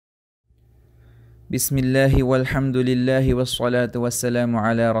بسم الله والحمد لله والصلاة والسلام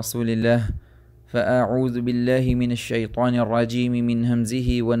على رسول الله فأعوذ بالله من الشيطان الرجيم من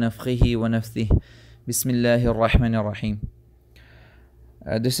همزه ونفخه ونفثه بسم الله الرحمن الرحيم.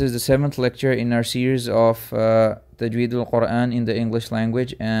 This is the 7th lecture in our series of Tajweed al-Quran in the English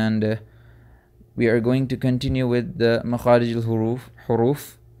language, and we are going to continue with the Makhaarij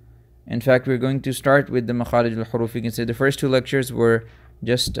al-Huruf. In fact, we're going to start with the Makhaarij al-Huruf. You can say the first two lectures were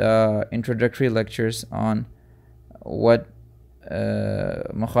just introductory lectures on what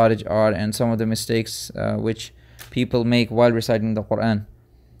Makhaarij are and some of the mistakes which people make while reciting the Quran.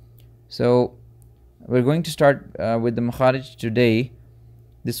 So we're going to start with the Makhaarij today.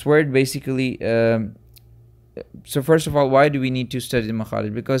 This word basically, so first of all, why do we need to study the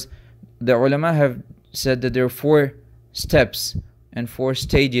Makhaarij? Because the ulama have said that there are 4 steps and 4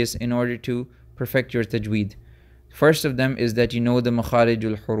 stages in order to perfect your tajweed. First of them is that you know the Makhaarij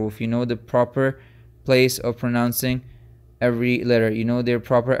al-Huruf, you know the proper place of pronouncing every letter, you know their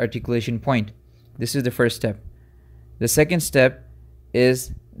proper articulation point. This is the first step. The second step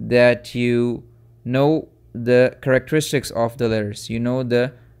is that you know the characteristics of the letters, you know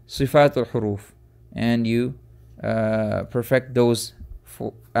the sifat al-huruf, and you perfect those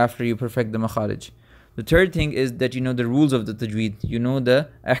after you perfect the Makhaarij. The third thing is that you know the rules of the tajweed, you know the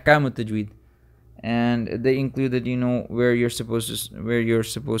ahkam al-tajweed, and they include that you know where you're supposed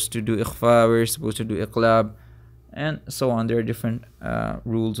to do ikhfa, where you're supposed to do iqlab, and so on. There are different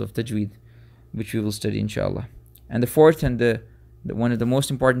rules of tajweed which we will study inshallah. And the fourth and the one of the most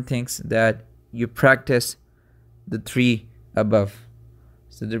important things, that you practice the 3 above.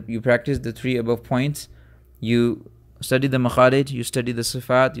 So you practice the 3 above points. You study the Makhaarij, you study the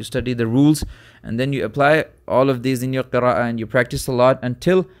sifat, you study the rules, and then you apply all of these in your qira'ah, and you practice a lot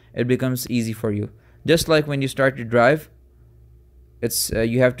until it becomes easy for you. Just like when you start to drive, it's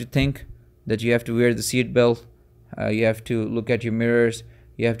you have to think that you have to wear the seat belt, you have to look at your mirrors,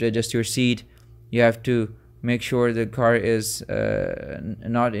 you have to adjust your seat, you have to make sure the car is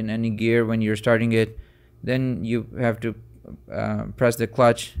not in any gear when you're starting it, then you have to press the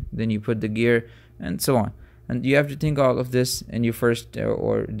clutch, then you put the gear, and so on. And you have to think all of this in your first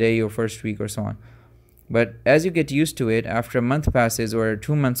or day or first week or so on. But as you get used to it, after a month passes or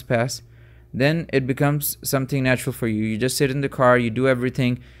 2 months pass, then it becomes something natural for you. You just sit in the car, you do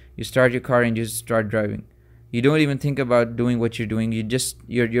everything, you start your car and you just start driving. You don't even think about doing what you're doing. You just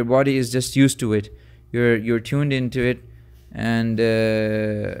your body is just used to it. You're tuned into it, and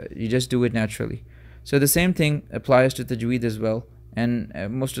you just do it naturally. So the same thing applies to tajweed as well, and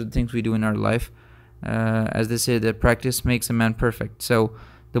most of the things we do in our life. As they say, that practice makes a man perfect. So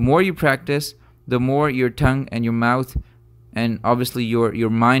the more you practice, the more your tongue and your mouth and obviously your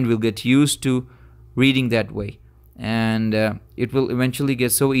mind will get used to reading that way, and it will eventually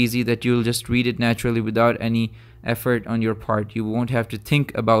get so easy that you'll just read it naturally without any effort on your part. You won't have to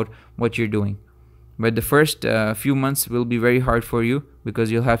think about what you're doing. But the first few months will be very hard for you,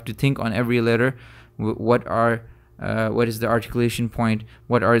 because you'll have to think on every letter. What is the articulation point?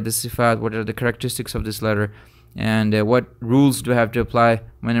 What are the sifat? What are the characteristics of this letter? And what rules do I have to apply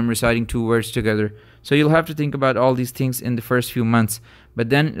when I'm reciting 2 words together? So you'll have to think about all these things in the first few months, but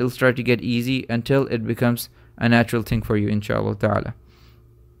then it'll start to get easy until it becomes a natural thing for you, inshallah ta'ala.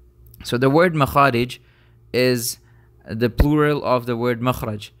 So the word Makhaarij is the plural of the word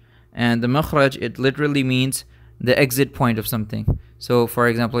makhraj, and the makhraj, it literally means the exit point of something. So for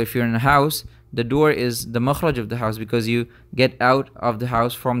example, if you're in a house, the door is the makhraj of the house, because you get out of the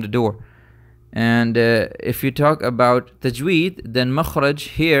house from the door. And if you talk about tajweed, then makhraj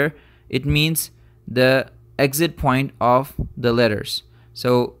here, it means the exit point of the letters.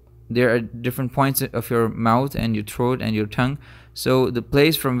 So there are different points of your mouth and your throat and your tongue. So the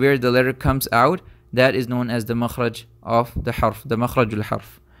place from where the letter comes out, that is known as the makhraj of the harf, the makhraj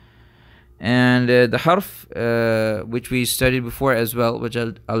al-harf. And the harf, which we studied before as well, which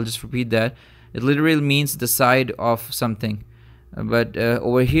I'll just repeat that, it literally means the side of something. But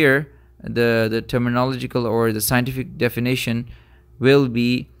over here, the terminological or the scientific definition will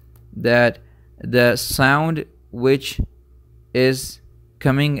be that the sound which is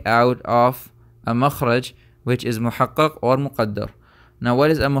coming out of a makhraj, which is muhaqqaq or muqaddar. Now, what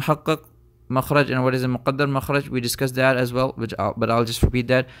is a muhaqqaq makhraj and what is a muqaddar makhraj? We discussed that as well, but I'll just repeat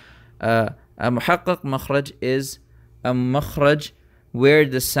that. A muhaqqaq makhraj is a makhraj where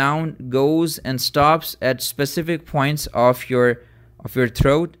the sound goes and stops at specific points of your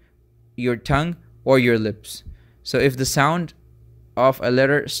throat, your tongue, or your lips. So if the sound of a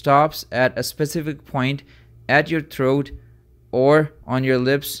letter stops at a specific point at your throat or on your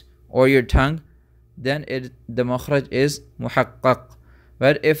lips or your tongue, then the makhraj is muhaqqaq.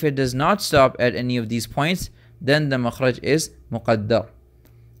 But if it does not stop at any of these points, then the makhraj is muqaddar.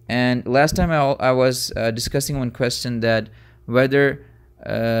 And last time I was discussing one question that whether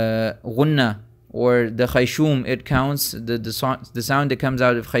gunna or the khayshum, it counts, the sound that comes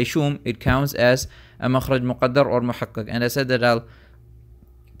out of khayshum, it counts as a makhraj muqaddar or muhaqqaq. And I said that I'll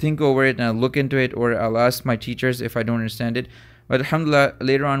think over it and I'll look into it, or I'll ask my teachers if I don't understand it. But alhamdulillah,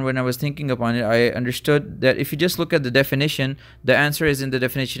 later on when I was thinking upon it, I understood that if you just look at the definition, the answer is in the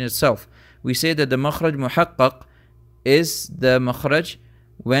definition itself. We say that the makhraj muhaqqaq is the makhraj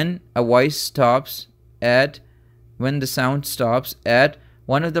when a voice stops at, when the sound stops at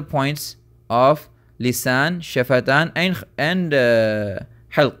one of the points of lisan, shafatan and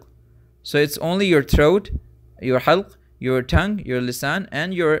halq. So it's only your throat, your halq, your tongue, your lisan,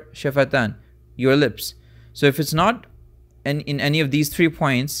 and your shafatan, your lips. So if it's not in any of these 3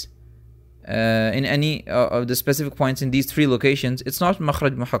 points, in any of the specific points in these 3 locations, it's not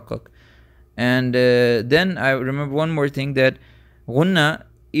makhraj muhaqqaq. And then I remember one more thing, that gunna,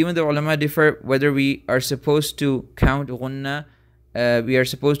 even the ulama differ whether we are supposed to count gunna, we are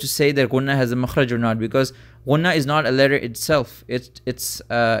supposed to say that gunna has a makhraj or not, because gunna is not a letter itself, it's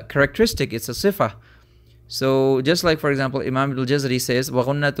a characteristic, it's a sifa. So just like, for example, Imam al-Jazari says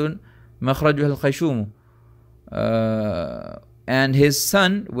وَغُنَّةٌ مَخْرَجُهَا الْخَيْشُومُ, and his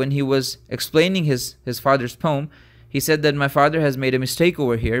son, when he was explaining his father's poem, he said that my father has made a mistake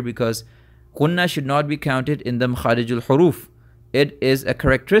over here, because gunna should not be counted in the makharijul huruf. It is a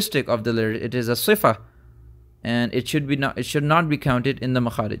characteristic of the letter, it is a sifa, and it should not be counted in the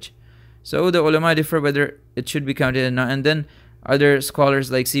makharij. So the ulama differ whether it should be counted or not. And then other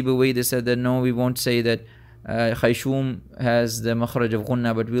scholars like Sibawayh, they said that no, we won't say that khayshum has the makhraj of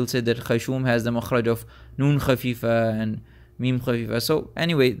gunna, but we'll say that khayshum has the makhraj of nun khafifa and mim khafifa. So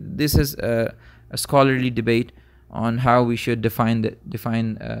anyway, this is a scholarly debate on how we should define the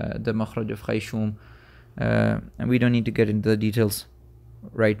makhraj of khayshum, and we don't need to get into the details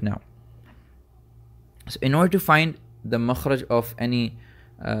right now. So in order to find the makhraj of any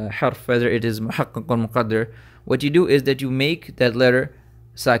harf, whether it is muhaqqaq or muqaddar, what you do is that you make that letter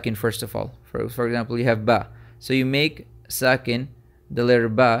sakin first of all. For example, you have ba, so you make sakin the letter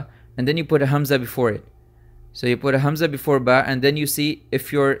ba, and then you put a hamza before it. So you put a hamza before ba, and then you see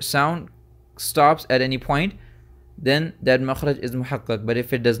if your sound stops at any point, then that makhraj is muhaqqaq. But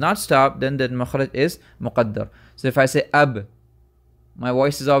if it does not stop, then that makhraj is muqaddar. So if I say ab, my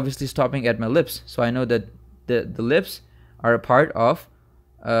voice is obviously stopping at my lips, so I know that the lips are a part of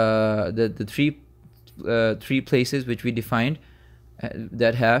the three places which we defined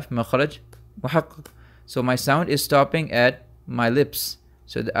that have makhraj muhaqqaq. So my sound is stopping at my lips,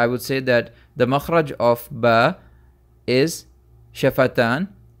 so I would say that the makhraj of ba is shafatan,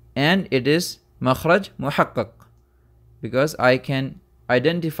 and it is makhraj muhaqqaq, because I can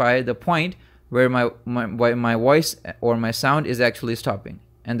identify the point where my voice or my sound is actually stopping,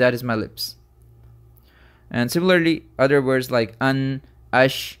 and that is my lips. And similarly, other words like an,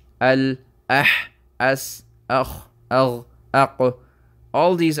 ash, al, ah, as, akh, agh, aq,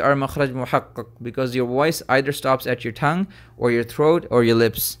 all these are makhraj muhaqqaq, because your voice either stops at your tongue or your throat or your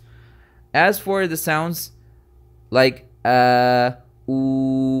lips. As for the sounds like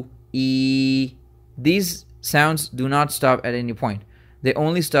u, e, these sounds do not stop at any point. They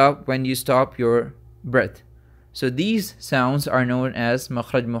only stop when you stop your breath. So these sounds are known as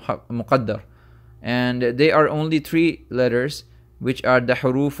makhraj muqaddar, and they are only 3 letters, which are the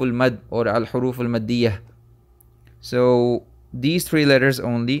huruf al-mad or al-huruf al-maddiyah. So these 3 letters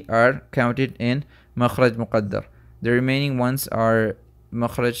only are counted in makhraj muqaddar. The remaining ones are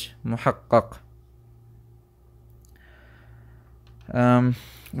makhraj muhaqqaq.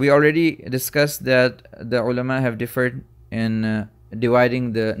 We already discussed that the ulama have differed in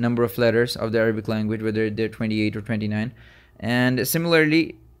dividing the number of letters of the Arabic language, whether they're 28 or 29. And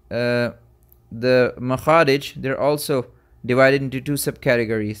similarly, the makharij, they're also divided into 2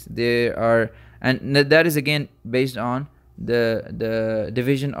 subcategories. They are, and that is again based on the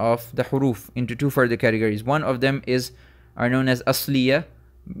division of the huruf into 2 further categories. One of them are known as asliya,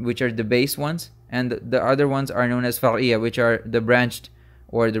 which are the base ones, and the other ones are known as far'iyya, which are the branched,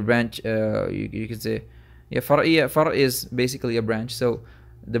 or the branch, you could say, yeah, far'iyya, far' is basically a branch, so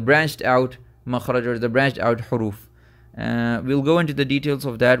the branched out makhraj or the branched out huruf. We'll go into the details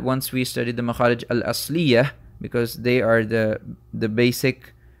of that once we study the makharij al-asliya, because they are the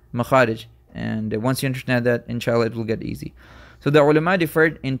basic makharij, and once you understand that, inshallah, it will get easy. So the ulama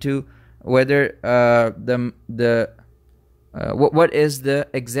differed into whether what is the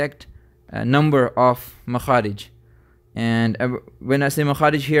exact number of makharij. And when I say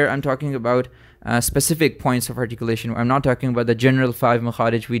makharij here, I'm talking about specific points of articulation. I'm not talking about the general 5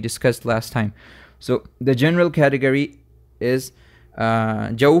 makharij we discussed last time. So the general category is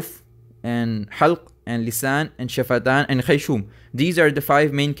jawf and halq and lisan and shafatan and khayshum. These are the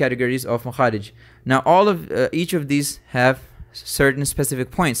 5 main categories of makharij. Now each of these have certain specific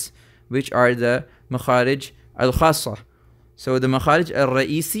points, which are the makharij al-khassa. So the makharij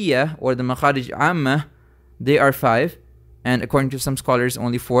al-ra'isiyya or the makharij amma, they are 5, and according to some scholars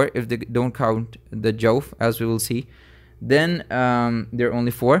only 4 if they don't count the jawf, as we will see. Then they're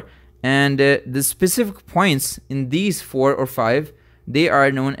only 4, and the specific points in these 4 or 5, they are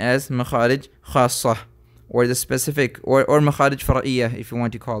known as makharij khassa, or the specific, or makharij fara'iyya if you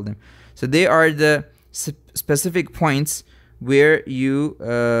want to call them. So they are the specific points where your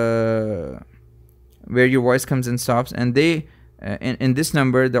voice comes and stops, and they in this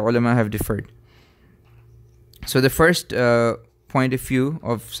number the ulama have differed. So the first point of view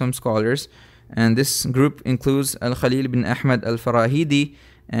of some scholars, and this group includes Al-Khalil bin Ahmad al-Farahidi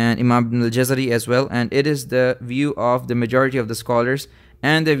and Imam ibn al-Jazari as well, and it is the view of the majority of the scholars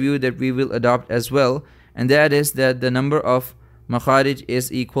and the view that we will adopt as well, and that is that the number of makharij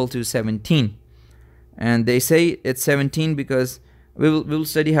is equal to 17. And they say it's 17 because we'll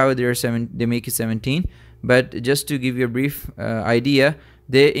study how they make it 17, but just to give you a brief idea,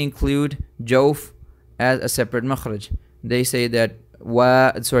 they include jawf as a separate makhraj. They say that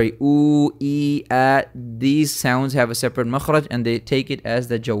oo, e, a, these sounds have a separate makhraj, and they take it as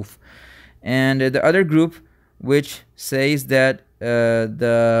the jawf. And the other group which says that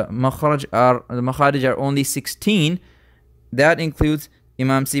the makharij are only 16, that includes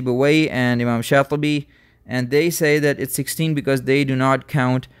Imam Sibawayh and Imam Shatibi, and they say that it's 16 because they do not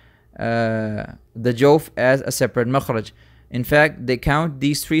count the jawf as a separate makhraj. In fact, they count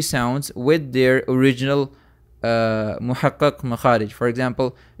these 3 sounds with their original muhaqqaq makharij. For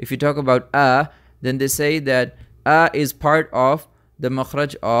example, if you talk about a, then they say that a is part of the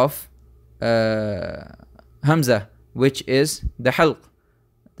makhraj of hamza, which is the halq,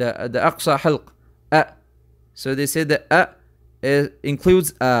 the aqsa halq, a. So they say that a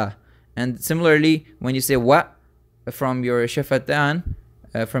includes a. And similarly, when you say wa from your shafatan,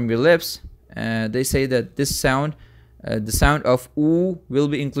 from your lips, they say that this sound, the sound of oo will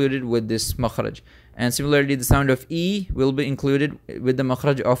be included with this makhraj. And similarly, the sound of e will be included with the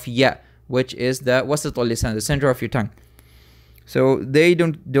makhraj of ya, which is the wasat al-lisan, the center of your tongue. So they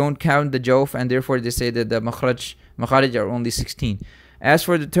don't count the jawf, and therefore they say that the makharij are only 16. As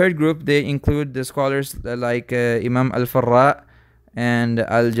for the third group, they include the scholars like Imam al-Farra and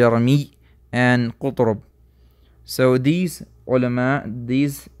al-Jarami and Qutrub. So these ulama,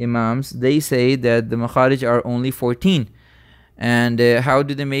 these imams, they say that the makharij are only 14. And how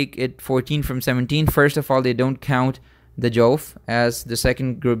do they make it 14 from 17? First of all, they don't count the jawf, as the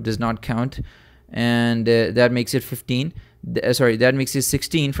second group does not count, and that makes it 15. That makes it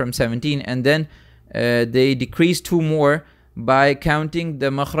 16 from 17, and then they decrease 2 more by counting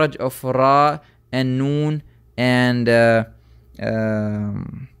the makhraj of ra and noon, and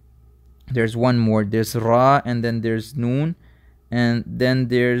there's one more. There's ra, and then there's noon, and then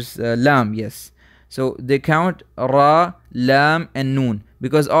there's lam. Yes. So they count ra, lam, and noon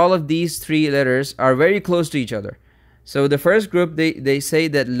because all of these 3 letters are very close to each other. So the first group, they say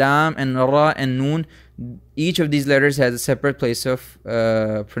that lam and ra and noon, each of these letters has a separate place of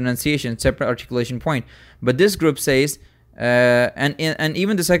pronunciation, separate articulation point. But this group says, and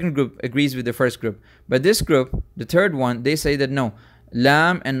even the second group agrees with the first group. But this group, the third one, they say that no,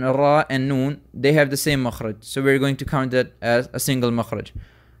 lam and ra and noon, they have the same makhraj. So we're going to count that as a single makhraj.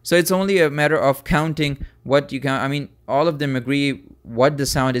 So it's only a matter of counting what you count. I mean, all of them agree what the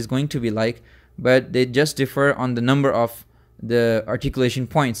sound is going to be like, but they just differ on the number of the articulation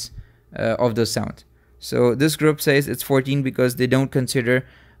points of the sound. So this group says it's 14 because they don't consider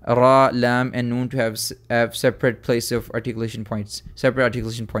ra, lam, and noon to have separate place of articulation points, separate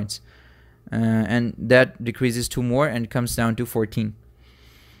articulation points, and that decreases 2 more and comes down to 14.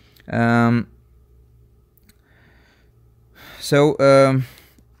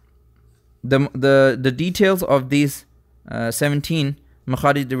 The details of these 17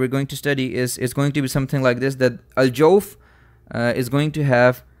 makharij that we're going to study is going to be something like this: that al-jawf is going to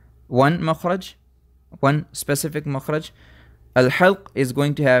have 1 makhraj, 1 specific makhraj. Al-halq is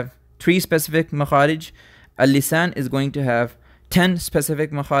going to have 3 specific makharij. Al-lisan is going to have 10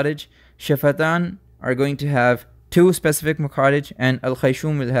 specific makharij. Shafatan are going to have 2 specific makharij, and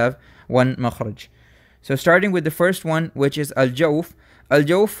al-khayshum will have 1 makhraj. So starting with the first one, which is al-jawf.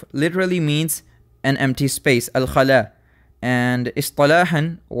 Al-jawf literally means an empty space, al-khala. And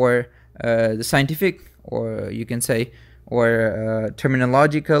istalahan, or the scientific, or you can say, or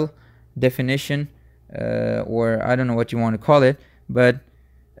terminological definition, or I don't know what you want to call it, but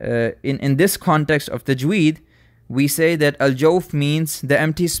in this context of tajweed, we say that al-jawf means the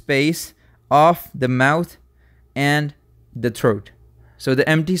empty space of the mouth and the throat. So the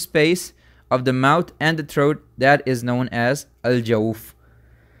empty space of the mouth and the throat, that is known as al-jawf.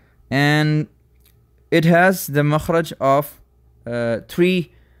 And it has the makhraj of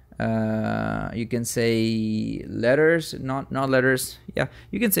three, you can say letters, not letters, yeah,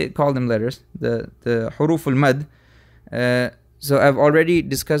 you can say, call them letters, the huruf al-mad. So I've already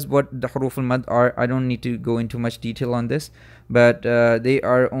discussed what the huruf al-mad are. I don't need to go into much detail on this, but they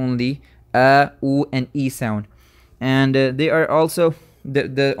are only a, u, and e sound. And they are also,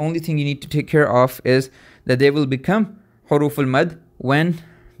 the only thing you need to take care of is that they will become huruf al-mad when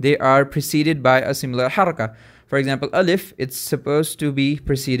they are preceded by a similar haraka. For example, alif, it's supposed to be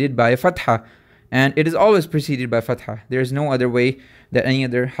preceded by a fatha, and it is always preceded by fatha. There is no other way that any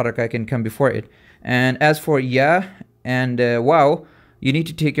other haraka can come before it. And as for ya and wow, you need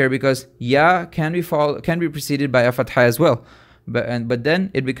to take care, because ya can be preceded by a fatha as well, but then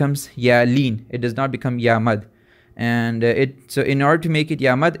it becomes ya leen. It does not become ya mad. And so in order to make it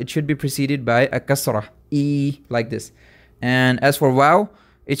ya mad, it should be preceded by a kasrah, e, like this. And as for wow,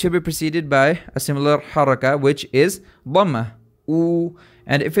 it should be preceded by a similar haraka, which is dhamma, u.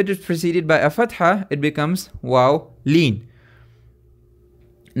 And if it is preceded by a fatha, it becomes wow leen.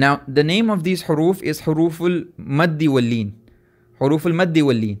 Now, the name of these huruf is huruful maddi wal leen. Huruful maddi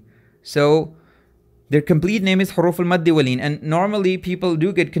wal leen. So their complete name is huruful maddi wal leen. And normally people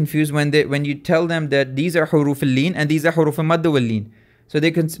do get confused when you tell them that these are huruful leen and these are huruful maddi wal leen. So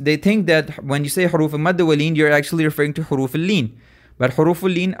they think that when you say huruful maddi wal leen, you're actually referring to huruful leen. But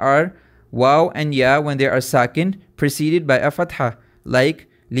huruful leen are waw and ya when they are sakin, preceded by a fatha, like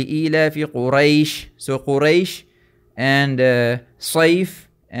li'ilafi Quraysh. So Quraysh and Saif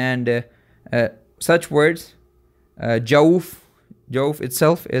and such words, jawf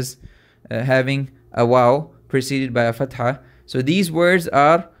itself is having a waw preceded by a fatha. So these words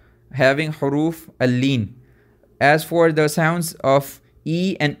are having huruf al-leen. As for the sounds of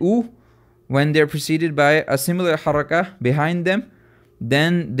e and u, when they're preceded by a similar haraka behind them,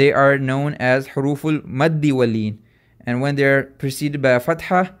 then they are known as huruful maddi wal leen. And when they're preceded by a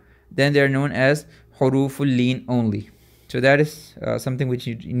fatha, then they're known as huruful leen only. So that is something which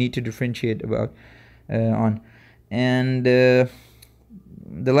you need to differentiate about on. And the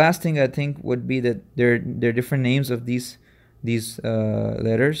last thing I think would be that there are different names of these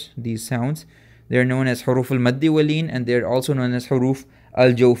letters, these sounds. They're known as huruful maddi wal leen, and they're also known as huruf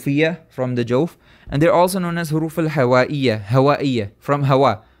al-jawfiyya, from the jawf. And they're also known as huruf al-hawa'iyya, from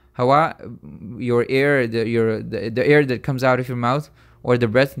hawa. Hawa, your air, the air that comes out of your mouth, or the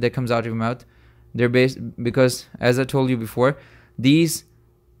breath that comes out of your mouth. They're based, because as I told you before, these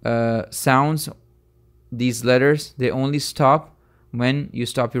sounds, these letters, they only stop when you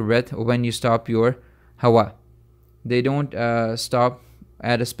stop your breath or when you stop your hawa. They don't stop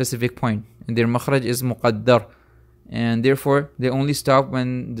at a specific point. And their makhraj is muqaddar. And therefore, they only stop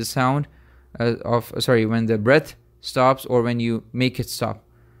when the sound when the breath stops or when you make it stop.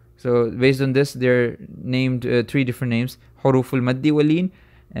 So based on this, they're named three different names: huruful maddi wal leen,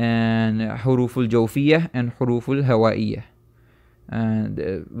 and huruful jawfiyya, and huruful hawa'iyya.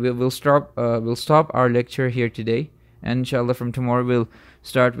 And we'll stop our lecture here today, and inshallah from tomorrow we'll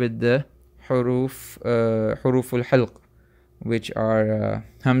start with the huruful halq, which are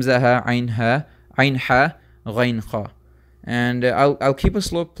hamza ha, ain ha, ghain kha. And I'll keep a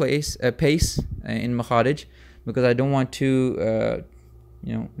slow pace in Makhaarij, because I don't want to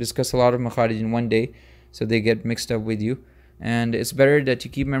discuss a lot of Makhaarij in one day, so they get mixed up with you. And it's better that you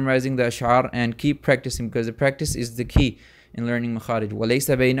keep memorizing the ash'ar and keep practicing, because the practice is the key in learning Makhaarij.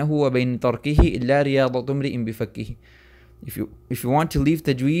 وَلَيْسَ بَيْنَهُ وَبَيْنِ تَرْكِهِ إِلَّا رِيَاضَةُ امْرِئٍ بِفَكِّهِ. If you want to leave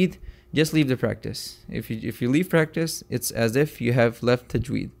tajweed, just leave the practice. If you leave practice, it's as if you have left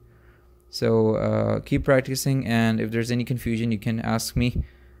tajweed. So keep practicing, and if there's any confusion, you can ask me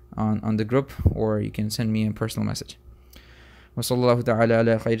on the group, or you can send me a personal message. وصلى الله تعالى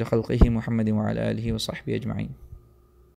على خير خلقه محمد وعلى آله وصحبه أجمعين.